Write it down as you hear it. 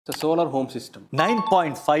It's a solar home system.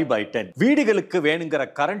 9.5 by 10. வீடுகளுக்கு வேணுங்கிற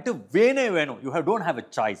current வேணும். You don't have a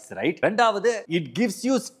choice, right? ரெண்டாவது, it gives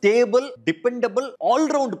you stable, dependable, all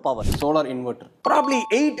round power. Solar inverter. Probably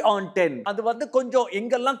 8 on 10. அது வந்து கொஞ்சம்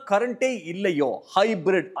எங்கெல்லாம் கரண்டே இல்லையோ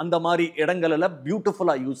ஹைபிரிட் அந்த மாதிரி இடங்கள்ல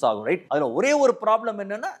பியூட்டிஃபுல்லா யூஸ் ஆகும், ரைட்? அதுல ஒரே ஒரு ப்ராப்ளம்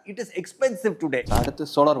என்னன்னா இட் இஸ் எக்ஸ்பென்சிவ் டுடே. அடுத்து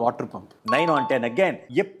solar water pump. 9 on 10 again.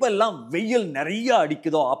 எப்பெல்லாம் வெயில் நிறைய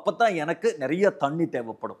அடிக்குதோ அப்பதான் எனக்கு நிறைய தண்ணி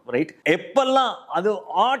தேவைப்படும், ரைட்? எப்பெல்லாம் அது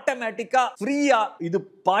ஆட்டோமேட்டிக்கா ஃப்ரீயா இது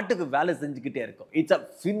பாட்டுக்கு வேலை செஞ்சுக்கிட்டே இருக்கும். It's a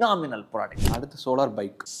phenomenal product. அடுத்து சோலார்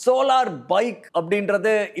பைக். சோலார் பைக்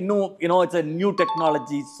அப்படின்றது இன்னும் it's a new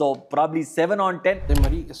technology, so probably 7 on 10. அதே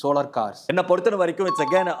மாதிரி சோலார் கார்ஸ். என்ன பொறுத்த வரைக்கும் it's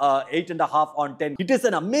again 8.5 on 10. It is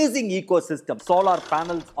an amazing ecosystem. Solar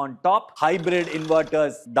panels on top, hybrid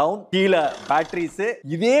inverters down, கீழ batteries.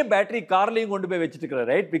 இதே பேட்டரி கார்லயும் கொண்டு போய் வச்சிட்டு இருக்கேன்,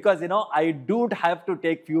 right? Because I don't have to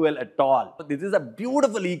take fuel at all. This is a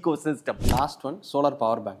beautiful ecosystem. Last one, solar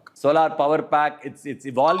power bank. Solar power pack, it's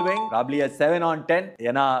evolving, probably a 7 on 10.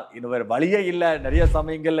 ஏன்னா வேற வழியே இல்ல. நிறைய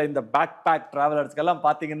சமயங்கள்ல இந்த பேக் பேக் டிராவலர்ஸ்க்கு எல்லாம்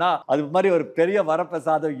பாத்தீங்கன்னா அது மாதிரி ஒரு பெரிய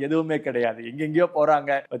வரப்பிரசாதம் எதுவுமே கிடையாது. எங்கெங்கயோ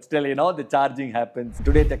போறாங்க. But still, the charging happens.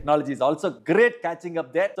 Today technology is also great catching up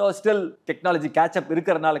there. So still technology catch up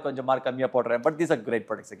இருக்கறனால கொஞ்சம் மார்க் கம்மியா போடுறேன். But these are great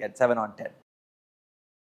products again, 7 on 10.